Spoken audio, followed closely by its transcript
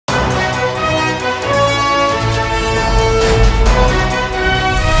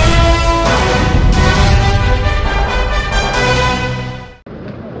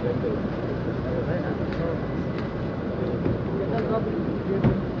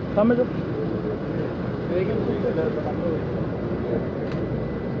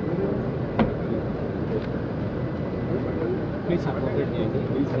Please support చేయండి.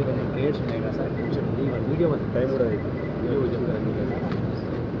 అది కొంచెం ప్లేయర్స్ ఉన్నాయి కదా సార్, కొంచెం వీడియో టైం కూడా వీడియో చెప్తారు.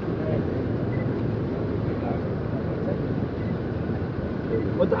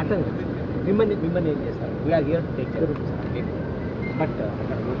 వద్దు అట్లా మిమ్మల్ని ఏం చేస్తారు? We are here to take care but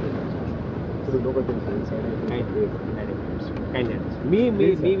ఇప్పుడు లోకల్ మీ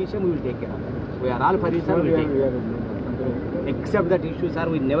విషయం will take care. We are all for sir, except that issue sir,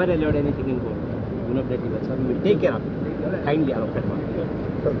 we never allowed anything in court. You know that sir, we will take care of it kindly. Allocate one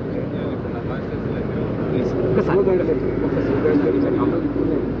please.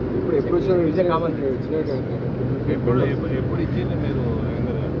 ఇప్పుడు common ఎప్పుడు ఇచ్చింది మీరు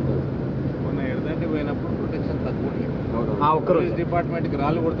మొన్న ఎడదండి పోయినప్పుడు protection తక్కువ ఒక్కరోజు డిపార్ట్మెంట్కి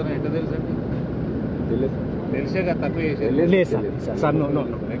రాళ్ళు కొడుతున్నా ఎట్లా తెలుసు అండి? తెలిసే కదా తక్కువ చేసేది.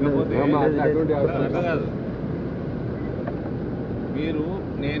 లేకపోతే అట్లా కాదు. మీరు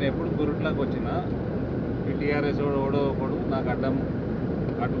నేను ఎప్పుడు గురుట్లోకి వచ్చినా ఈ టీఆర్ఎస్ ఓడో ఒకడు నాకు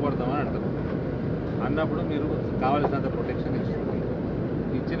అడ్డుపడతామని అంటారు. అన్నప్పుడు మీరు కావాల్సినంత ప్రొటెక్షన్ ఇస్తుంది.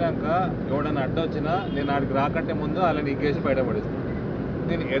 ఇచ్చినాక ఎవడన్నా అడ్డు వచ్చినా నేను ఆడికి రాకంటే ముందు అలా నీ కేసు బయటపడిస్తాను.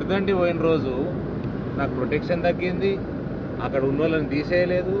 నేను ఎడదండి పోయిన రోజు నాకు ప్రొటెక్షన్ తగ్గింది, అక్కడ ఉన్న వాళ్ళని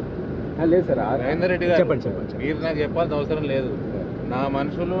తీసేయలేదు. లేదు సార్ రవీందర్ రెడ్డి గారు, మీరు నాకు చెప్పాల్సిన అవసరం లేదు. నా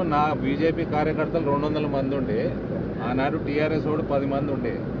మనుషులు, నా బీజేపీ కార్యకర్తలు 200 మంది ఉండే, ఆనాడు టీఆర్ఎస్ వాడు 10 మంది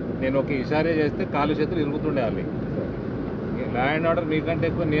ఉండే. నేను ఒక ఇషారే చేస్తే కాలు చేతులు ఇరుగుతుండే వాళ్ళకి. లా అండ్ ఆర్డర్ మీకంటే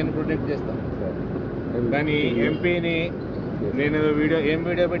ఎక్కువ నేను ప్రొటెక్ట్ చేస్తాను. కానీ ఎంపీని నేను ఏం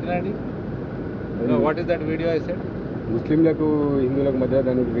వీడియో పెట్టినా అండి? What is that video? I said ముస్లింలకు హిందువులకు మధ్య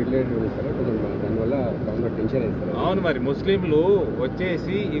దానికి రిలేటెడ్ ఇస్తారు, దానివల్ల టెన్షన్ ఇస్తారు. అవును, మరి ముస్లింలు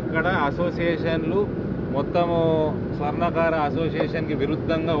వచ్చేసి ఇక్కడ అసోసియేషన్లు మొత్తము స్వర్ణకార అసోసియేషన్కి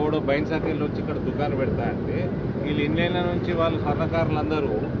విరుద్ధంగా ఓడో బైన్సాకిళ్ళు వచ్చి ఇక్కడ దుకాణం పెడతా అంటే వీళ్ళు ఇన్నేళ్ళ నుంచి వాళ్ళు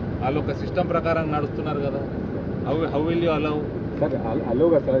స్వర్ణకారులందరూ వాళ్ళు ఒక సిస్టమ్ ప్రకారం నడుస్తున్నారు కదా. How will you allow?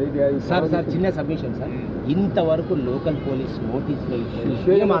 Sir చిన్న సబ్మిషన్ సార్, ఇంతవరకు లోకల్ పోలీస్ నోటీస్లో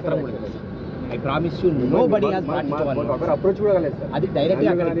ఇష్యూ మాత్రం I promise you nobody has brought it our approach కూడా లేదు సార్. అది డైరెక్ట్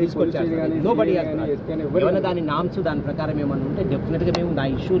గా అక్కడ తీసుకొచ్చారు. నోబడీ హాస్ ఏమైనా దాని నామ్స్ దాని ప్రకారం ఏమన్నా ఉంటే డెఫినెట్ గా మేము నా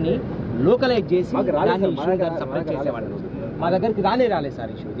ఇష్యూని లోకలైజ్ చేసి దాన్ని సపరేట్ చేసేవాళ్ళం. మా దగ్గరికి రాలేదు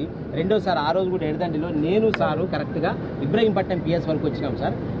సార్ ఇష్యూది. రెండోసారి ఆ రోజు కూడా ఎడదండిలో నేను సారు కరెక్ట్గా ఇబ్రహీంపట్నం పిఎస్ వరకు వచ్చినాం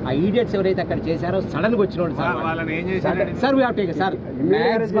సార్. ఆ ఈడియట్స్ ఎవరైతే అక్కడ చేశారో సడన్ గా వచ్చినోడు sir sir we have take sir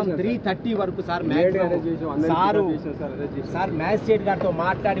maximum 3:30 వరకు సార్ సార్ మ్యాజిస్ట్రేట్ గారితో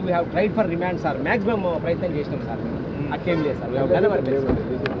మాట్లాడి we have tried for remand sir. Maximum ప్రయత్నం చేసినాం సార్. అట్లేం లేదు సార్.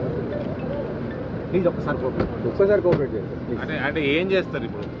 ప్లీజ్ ఒక్కసారి కోఆపరేట్ చేస్తారు. అంటే ఏం చేస్తారు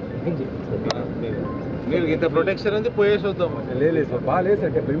ఇప్పుడు? మీరు ఇంత ప్రొటెక్షన్ ఉంది పోయేసి వద్దాం. లేదు సార్, బాగాలేదు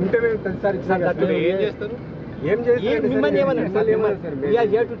సార్. ఏం చేస్తారు?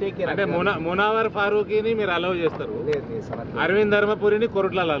 అంటే మునావర్ ఫారూఖీని మీరు అలౌ చేస్తారు, అరవింద్ ధర్మపురిని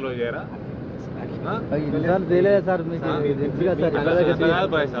కొరుట్లలో అలౌ చేయరా?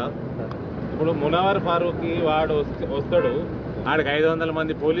 ఇప్పుడు మునావర్ ఫారూఖీ వాడు వస్తాడు, ఆడికి 500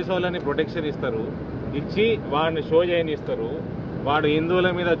 మంది పోలీసు వాళ్ళని ప్రొటెక్షన్ ఇస్తారు, ఇచ్చి వాడిని షో చేయనిస్తారు. వాడు హిందువుల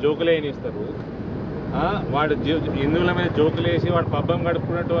మీద జోకులేయనిస్తారు. వాడు హిందువుల మీద జోకులేసి వాడు పబ్బం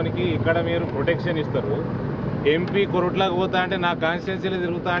గడుపుకునేటోనికి ఇక్కడ మీరు ప్రొటెక్షన్ ఇస్తారు. ఎంపీ కొరుట్లకు పోతా అంటే నా కాన్స్టిట్యున్సీలో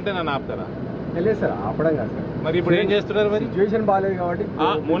తిరుగుతా అంటే నన్ను ఆపుతారా? లేదు సార్, ఆపడం కాదు సార్. మరి ఇప్పుడు ఏం చేస్తున్నారు? మరి సిచ్యువేషన్ బాగాలేదు కాబట్టి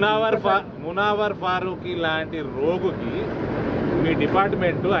మునావర్ ఫారూఖీ లాంటి రోగుకి మీ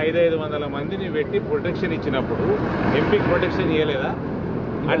డిపార్ట్మెంట్ 500 మందిని పెట్టి ప్రొటెక్షన్ ఇచ్చినప్పుడు ఎంపీకి ప్రొటెక్షన్ ఇవ్వలేదా?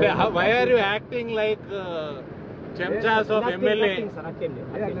 అంటే why are you acting like చెంచాస్ of MLA?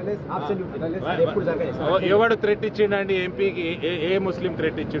 ఎవడు థ్రెట్ ఇచ్చిండండి ఎంపీకి? ఏ ముస్లిం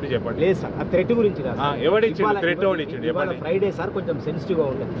థ్రెట్ ఇచ్చిండు చెప్పండి. లేదు సార్, ఆ థ్రెట్ గురించి ఎవడు ఇచ్చిండు? థ్రెట్ ఎవడు ఇచ్చిండు చెప్పండి. ఫ్రైడే సార్ కొంచెం సెన్సిటివ్ గా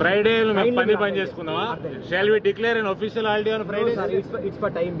ఉంటుంది. ఫ్రైడే పని చేసుకుందామా? Shall we declare an official holiday on Friday? It's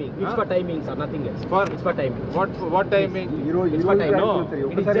for timing. It's for timing sir, nothing else. It's for timing. What timing? It's for timing. No,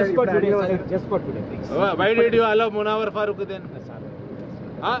 it is just for today sir. Just for today please. Why did you allow Munawar Farooq then?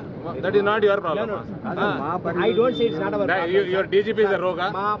 That is not your problem. No. I don't say it's not our problem. Your DGP is a roga.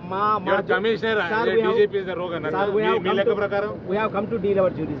 Your commissioner, DGP is a roga. We have come to deal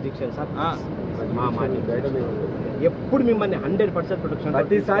our jurisdiction, sir. ఎప్పుడు మిమ్మల్ని 100% protection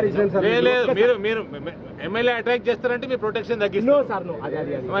ప్రతిసారి మీరు MLA attack చేస్తారంటే మీ protection తగ్గిస్తారు sir.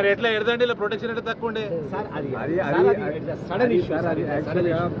 మరి ఎట్లా ఎడదండి protection అంటే తక్కువ ఉండే సార్? అది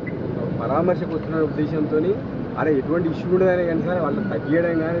పరామర్శకు వస్తున్న ఉద్దేశంతో అరే ఎటువంటి ఇష్యూ ఉండదని కానీ సార్ వాళ్ళు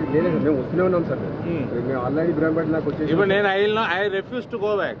తగ్గియడం కానీ లేదు. మేము వస్తూనే ఉన్నాం సార్. మేము ఆల్రెడీ ఇబ్రాహీంపట్నం నాకు వచ్చేసి ఇప్పుడు నేను I refuse to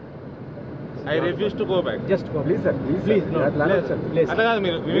go back. I refuse to go back. Just go. Please sir, please no. అట్లా కాదు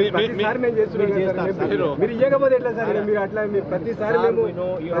మీరు ప్రతిసారి మేము చేస్తున్నాం మీరు ఇయ్యకపోతే ఎట్లా సార్ మీరు అట్లా మీరు ప్రతిసారి మేము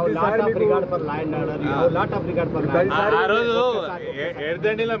ఆ రోజు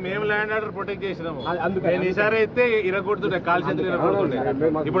ఎర్దండిలో మేము ల్యాండ్ ఆర్డర్ ప్రొటెక్ట్ చేసినాము. నేను ఈసారి అయితే ఇరగొడుతుండే కాల్ చేతులు ఇరగొడుతుండే.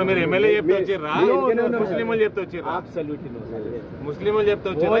 ఇప్పుడు మీరు ఎమ్మెల్యే చెప్తే వచ్చిర్రా, ముస్లింలు చెప్తే వచ్చిర్రా? ముస్లింలు చెప్తే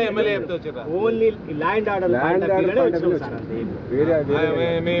వచ్చిర్రా, ఎమ్మెల్యే చెప్తే వచ్చిర్రా? ఓన్లీ ల్యాండ్ ఆర్డర్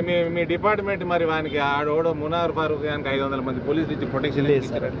మీ డిపార్ట్మెంట్ మరి వానికి ఆడోడో మునార్ ఫారూక్ గానికి 500 మంది పోలీసులు ఇచ్చి ప్రొటెక్షన్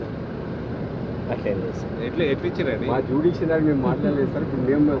ఇచ్చారండి. ఎట్లా ఇచ్చారండి? మా జ్యుడిషియల్ మేము మాట్లాడలేదు సార్.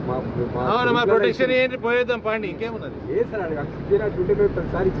 అవును, మా ప్రొటెక్షన్ ఏంటి పోయేద్దాం పండి, ఇంకేమున్నది? ఏ సార్ అది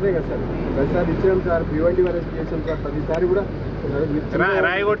ప్రతిసారి ఇచ్చినాయి కదా సార్, ప్రతిసారి ఇచ్చినాం సార్. ప్రివెంటివ్ అరెస్ట్ చేసాం సార్. ప్రతిసారి కూడా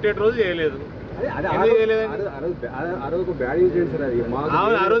రాయి కొట్టే రోజు చేయలేదు. ఆ రోజు ఒక బ్యాడ్ ఇన్సిడెంట్ సార్. అది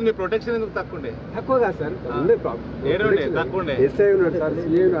ఆ రోజు మీ ప్రొటెక్షన్ ఎందుకు తక్కువ కాదు సార్. తక్కువ ఎస్ఐ ఉన్నాడు సార్,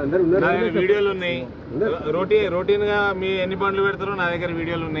 సిఐ అందరూ ఉన్నారు. వీడియోలు ఉన్నాయి. రొటీన్ గా మీ ఎన్ని బండ్లు పెడతారో నా దగ్గర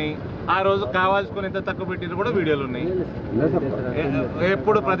వీడియోలు ఉన్నాయి. ఆ రోజు కావాల్సుకుని ఎంత తక్కువ పెట్టిన కూడా వీడియోలు ఉన్నాయి.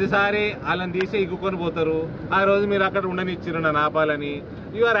 ఎప్పుడు ప్రతిసారి వాళ్ళని తీసి ఇగ్గుకొని పోతారు. ఆ రోజు మీరు అక్కడ ఉండనిచ్చారు నన్ను ఆపాలని.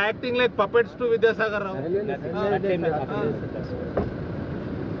 You are acting like puppets to Vidyasagar Rao.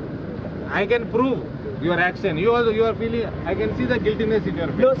 I can prove your action. You are feeling. I can see the guiltiness in your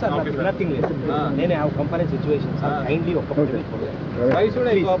face. No sir, nothing less. I have compared situation. Sir, kindly cooperate. Why should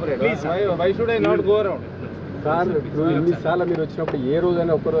I cooperate? Please, why should I not go around? Sir ఇప్పుడు ఇన్నిసార్లు మీరు వచ్చినప్పుడు ఏ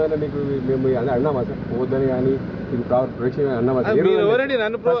రోజైనా ఒక్క రోజైనా మీకు మేము అన్నామా sir పోద్దని కానీ ఇది ప్రొటెక్షన్ అన్నామా సార్? ఎవరండి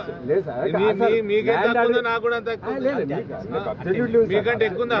నన్ను? లేదు సార్, మీకంటే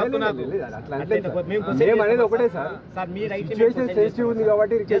ఎక్కువ హక్కు నాకు. మేము అనేది ఒకటే సార్, సిచ్యువేషన్ సెన్సిటివ్ ఉంది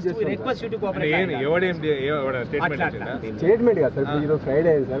కాబట్టి స్టేట్మెంట్ కాదు సార్. ఈరోజు ఫ్రైడే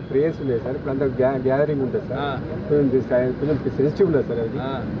అయింది సార్, ప్రేయర్స్ ఉన్నాయి సార్, ఇప్పుడు అంతా గ్యాదరింగ్ ఉంటుంది సార్, కొంచెం సెన్సిటివ్ ఉన్నది సార్. అది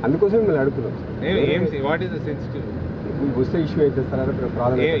అందుకోసం మిమ్మల్ని అడుగుతున్నాం సార్. వస్తే ఇష్యూ అవుతుంది సార్,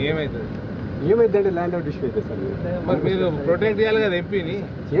 ప్రాబ్లం ఏమైందంటే ల్యాండ్ అవుట్ ఇష్యూ అవుతుంది సార్. మీరు ప్రొటెక్ట్ చేయాలి కదా ఎంపీని.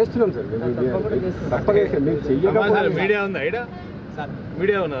 చేస్తున్నాం సార్ తప్పగా. మీరు చెయ్యాలి. మీడియా ఉందా?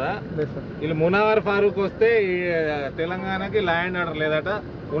 మీడియా ఉన్నదా? వీళ్ళు మునావర్ ఫారూక్ వస్తే తెలంగాణకి ల్యాండ్ ఆర్డర్ లేదట.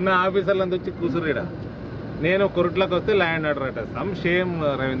 ఉన్న ఆఫీసర్లంతా వచ్చి కూసురుడా. నేను కొరుట్లకు వస్తే ల్యాండ్ ఆర్డర్ అట. సమ్ షేమ్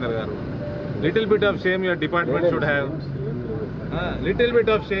రవీందర్ గారు. Little bit of shame your department should have. Little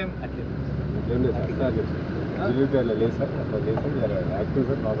bit of shame. లేదు సార్, అట్లా లేదు sir. Active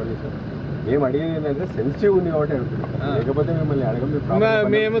sir, properly sir. మేము అడిగేది ఏంటంటే సెన్సిటివ్ ఉంది కాబట్టి అడుగుతున్నాం, లేకపోతే మిమ్మల్ని అడగం.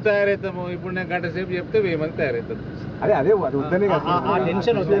 మేము తయారవుతాము. ఇప్పుడు నేను గంట సేపు చెప్తే 1000 మంది తయారవుతాం. అదే అది వద్దనే కదా సార్,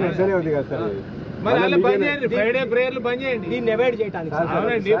 టెన్షన్ ఉంది కదా సార్. మరి అలా బంద్ చేయండి. ఫ్రైడే ప్రేయర్లు బంద్ చేయండి. దీన్ని అవాయిడ్ చేయడానికి.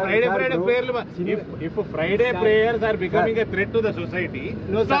 అవునండి, Friday ప్రేయర్లు. If Friday prayers are becoming a threat to the society,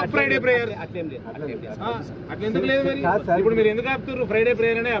 stop Friday prayer. అట్లా ఎందుకు లేదు మరి? ఇప్పుడు మీరు ఎందుకు ఆపుతున్నారు? ఫ్రైడే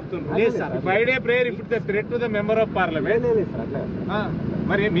ప్రేయర్ అనే ఆపుతున్నారు. Friday prayer if it's threat to the member of parliament.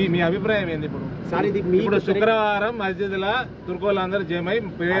 మరి మీ అభిప్రాయం ఏంది? ఇప్పుడు శుక్రవారం మస్జిద్ లా తుర్కోళ్ళందరూ జమై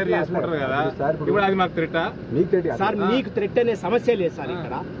ప్రేయర్ చేసుకుంటారు కదా, ఇప్పుడు అది మాకు థ్రెట్టా? సార్ మీకు థ్రెట్ అనే సమస్య లేదు సార్.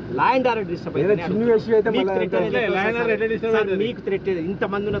 ఇక్కడ ల్యాండ్ ఆర్డర్ డిస్టర్బ్ మీకు థ్రెట్ ఇంత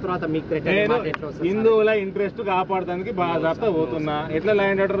మంది ఉన్న తర్వాత మీకు థ్రెట్. హిందువుల ఇంట్రెస్ట్ కాపాడడానికి బాగా పోతున్నా. ఎట్లా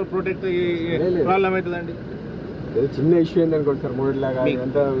ల్యాండ్ ఆర్డర్ ప్రొటెక్ట్ ప్రాబ్లం అవుతుందండి? చిన్న ఇష్యూ ఏందనుకోండి సార్. మూడులాగా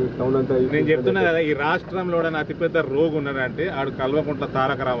నేను చెప్తున్నా కదా, ఈ రాష్ట్రంలో అతిపెద్ద రోగు ఉన్నాడంటే ఆడు కల్వకుంట్ల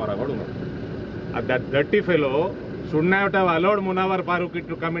తారక రామారావు కూడా ఉన్నాడు. That dirty fellow should not have allowed Munawar Farooq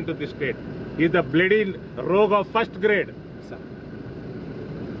to come into this state. He is the bloody rogue of first grade.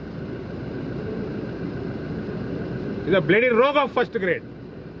 He is a bloody rogue of first grade.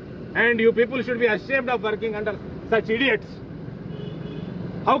 And you people should be ashamed of working under such idiots.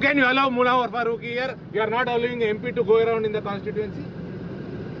 How can you allow Munawar Farooq here? You are not allowing the MP to go around in the constituency.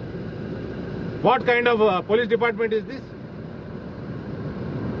 What kind of police department is this?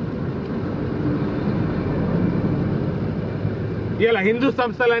 ఇలా హిందూ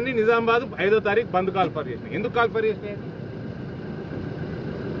సంస్థలన్నీ నిజామాబాద్ 5వ తారీఖు బంద్ call for చేసినాయి. ఎందుకు call for చేసినాయి?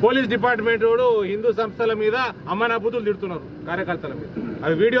 Police department వాడు హిందూ సంస్థల మీద అమ్మనాబుతులు తిడుతున్నారు కార్యకర్తల మీద.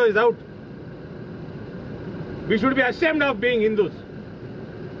 అది video is out. We should be ashamed of being Hindus.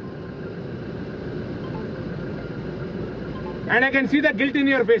 And I can see the guilt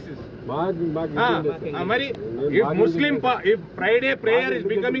in your faces. మరి if Friday prayer is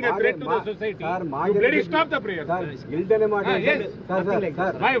becoming a threat to the society, you bloody stop the prayer. Yes.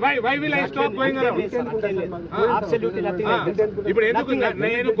 Why will I stop going around? Absolutely nothing. ఇప్పుడు ఎందుకు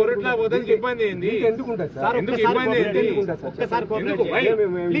నేను కొరట్లా పోతానికి ఇబ్బంది ఏంది? ఎందుకు ఇబ్బంది ఏంది?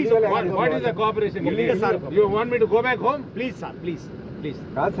 What is the cooperation? You want me to go back home? Please sir, please.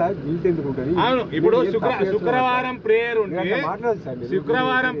 కాదు sir guilt ఎందుకు ఉంటుంది? అవును, ఇప్పుడు శుక్రవారం ప్రేయర్ ఉంటే మాట్లాడదు సార్,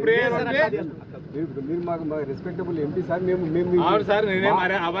 శుక్రవారం ప్రేయర్ ఉంటే మీరు మాకు ఎంపీ సార్, మేము అవును సార్, నేనే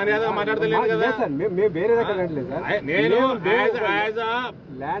అమర్యాదగా మాట్లాడతలేను కదా సార్, మేము వేరే దగ్గర అనట్లేదు సార్. నేను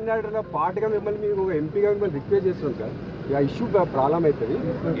ల్యాండ్ ఆర్డర్ లో పాటుగా మిమ్మల్ని మీరు ఒక ఎంపీగా మిమ్మల్ని రిక్వెస్ట్ చేస్తున్నాం సార్. ఆ ఇష్యూ ప్రాబ్లం అవుతుంది.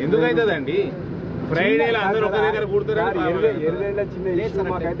 ఎందుకు అవుతుందండి? ఫ్రైడేలో అందరూ ఒక దగ్గర కూర్చున్నారు. చిన్న ఇష్యూ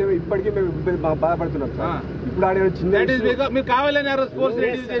మాకైతే ఇప్పటికీ మేము బాధపడుతున్నాం సార్. ఇప్పుడు ఆడే చిన్న మీరు కావాలని ఆ రోజు ఫోర్స్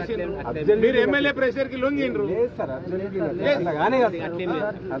రెడ్యూస్ చేసిండ్రు, మీరు ఎమ్మెల్యే ప్రెషర్ కి లొంగిండ్రు. లేదు సార్, అట్లాగానే కదా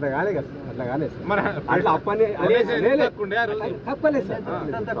అట్లాగానే కదా అట్లాగానే అట్లా అప్పని తప్పలేదు సార్.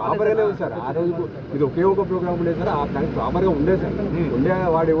 ప్రాపర్ గానే ఉంది సార్. ఆ రోజు ఇది ఒకే ఒక ప్రోగ్రామ్ ఉండే సార్, ఆ దానికి ప్రాపర్ గా ఉండే సార్. ఉండే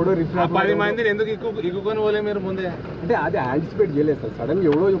వాడు ఎవడో 10 మందిని ఎందుకు ఇక్కుకొని పోలే మీరు ముందే? అంటే అది యాంటిసిపేట్ చేయలేదు సార్. సడన్ గా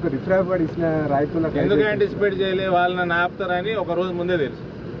ఎవడో ఒక రిఫ్రాఫ్ వాడు ఇచ్చిన రాయితున్న ఎందుకు యాంటిసిపేట్ చేయలే? వాళ్ళని ఆపుతారని ఒక రోజు ముందే తెలుసు.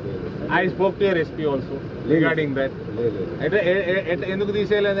 I spoke to your SP also regarding that. అయితే ఎందుకు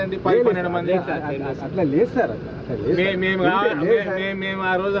తీసేయలేదండి? 12 మంది అట్లా లేదు సార్. మేము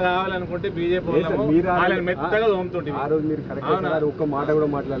ఆ రోజు కావాలనుకుంటే బీజేపీ వాళ్ళని మెత్తగా తోముతుంటే ఆ రోజు మీరు ఒక్క మాట కూడా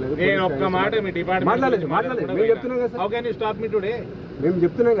మాట్లాడలేదు. నేను ఒక్క మాట మీ డిపార్ట్మెంట్ స్టాప్ మీ టుడే మేము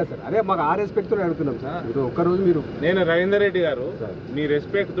చెప్తున్నాం కదా సార్. అదే మాకు ఆ రెస్పెక్ట్ తో అడుగుతున్నాం సార్. మీరు ఒక్క రోజు మీరు నేను రవీందర్ రెడ్డి గారు మీ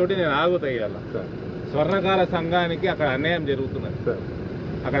రెస్పెక్ట్ తోటి నేను ఆగుతాయాల. స్వర్ణకార సంఘానికి అక్కడ అన్యాయం జరుగుతున్నది సార్.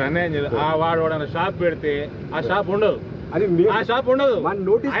 అక్కడ అన్యాయం జరుగుతుంది. వాడు షాప్ పెడితే ఆ షాప్ ఉండదు, ఆ షాప్ ఉండదు.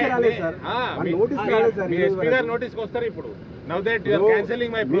 ఎస్పీ గారు నోటీస్కి వస్తారు. ఇప్పుడు now that you are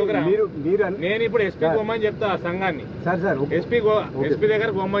cancelling my programme. నేను ఇప్పుడు ఎస్పీ గొమ్మని చెప్తా ఆ సంఘాన్ని. ఎస్పీ దగ్గర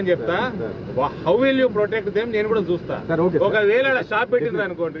గొమ్మని చెప్తా. How will you protect them నేను కూడా చూస్తా. ఒకవేళ షాప్ పెట్టింది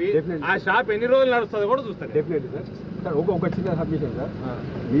అనుకోండి, ఆ షాప్ ఎన్ని రోజులు నడుస్తుందో కూడా చూస్తాను. ఒక చిన్న సబ్మిషన్ సార్.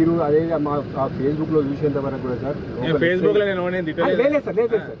 మీరు అదే మా ఫేస్బుక్ లో చూసేంత వరకు కూడా సార్, ఫేస్బుక్ లో నేను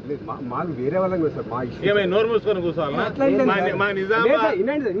మాకు వేరే వాళ్ళకి సార్ మా ఇష్యూ నోరు మూసుకొని కూర్చోవాలి. మా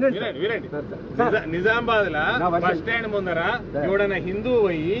నిజామాబాద్ లా బస్ స్టాండ్ ముందర ఎవడన్నా హిందూ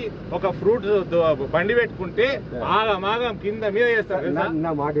పోయి ఒక ఫ్రూట్ బండి పెట్టుకుంటే ఆగమాగం కింద మీద చేస్తారు.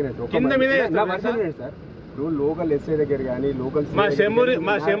 కింద మీద చేస్తారు సార్. ఇప్పుడు లోకల్ ఎస్ఐ దగ్గర కానీ లోకల్ మా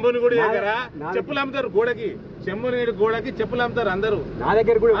శంభుని గుడి దగ్గర చెప్పులు అమ్ముతారు. గోడకి శంభుని గోడకి చెప్పులు అమ్ముతారు అందరూ. నా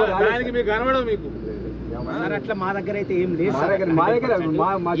దగ్గర కూడా దానికి మీకు కనబడవు. మీకు అట్లా మా దగ్గర అయితే ఏం లేదు.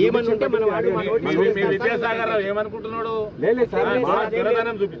 విద్యాసాగర్ రావు ఏమనుకుంటున్నాడు?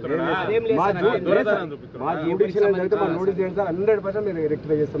 దురదనం చూపిస్తున్నాడు.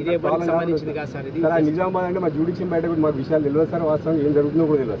 నిజామాబాద్ అంటే మా జ్యూడిషియల్ బయట కూడా మాకు విషయాలు తెలియదు సార్. వాస్తవం ఏం జరుగుతుందో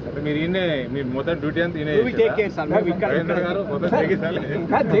కూడా తెలియదు సార్. మీరు మీ మొత్తం డ్యూటీ అంతా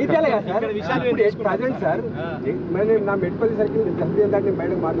ప్రజెంట్ సార్. నా మెట్పల్లి సర్కిల్ దాన్ని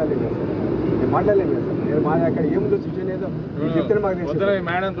బయటకు మాట్లాడలేదు సార్. మాట్లాడలేదు కదా సార్. నేను మా అక్కడ ఏముందో సిచ్యువేషన్ ఏదో చెప్తే మాకు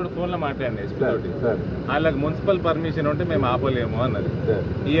మేడం తోటి ఫోన్ లో మాట్లాడండి. వాళ్ళకి మున్సిపల్ పర్మిషన్ ఉంటే మేము ఆపలేము అన్నది.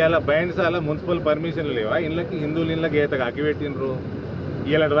 ఇవాళ బైండ్సాల మున్సిపల్ పర్మిషన్ లేవా? ఇళ్ళకి హిందువుల ఇళ్ళకి ఈతకు అక్కిపెట్టిండ్రు.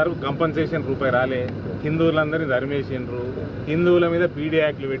 ఇలాంటి వరకు కంపన్సేషన్ రూపాయి రాలే. హిందువులందరినీ ధర్మేసిండ్రు. హిందువుల మీద పీడీ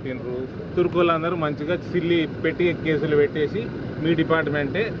యాక్ట్లు పెట్టిండ్రు. తుర్కులందరూ మంచిగా సిల్లి పెట్టి కేసులు పెట్టేసి మీ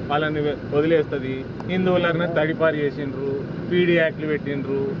డిపార్ట్మెంటే వాళ్ళని వదిలేస్తుంది. హిందువులని తడిపారు చేసిండ్రు, పీడీ యాక్ట్లు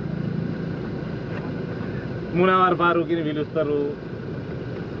పెట్టిండ్రు. మునవర్ ఫారూక్ని పిలుస్తారు.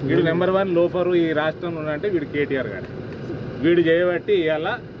 వీడు నెంబర్ 1 లోఫరు ఈ రాష్ట్రంలో అంటే వీడు కేటీఆర్ గారు. వీడు చేయబట్టి ఇవాళ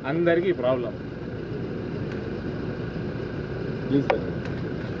అందరికీ problem.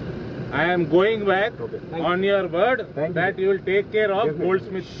 I am going back on your word that you will take care of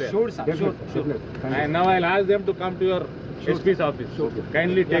Goldsmith there. Sure, sir. Sure. And now I'll ask them to come to your SP's office.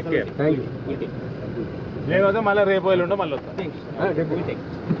 Kindly take care. Thank you. లేకపోతే మళ్ళీ రేపు వెళ్ళుండో మళ్ళీ వస్తాం.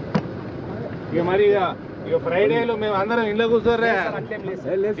 ఇక మరి ఇక ఫ్రైడేలో మేము అందరం ఇళ్ళ కూర్చోర్రా.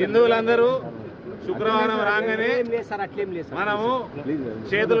 హిందువులందరూ శుక్రవారం రాగానే మనము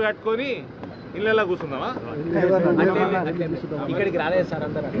చేతులు కట్టుకొని ఇళ్ళలో కూర్చుందామా? ఇక్కడికి రాలేదు సార్.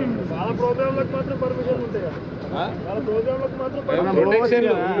 అందరూ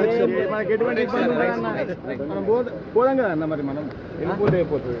పోదాం కదా అన్న. మరి మనం వెళ్ళిపోతే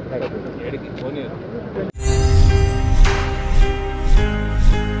అయిపోతుంది.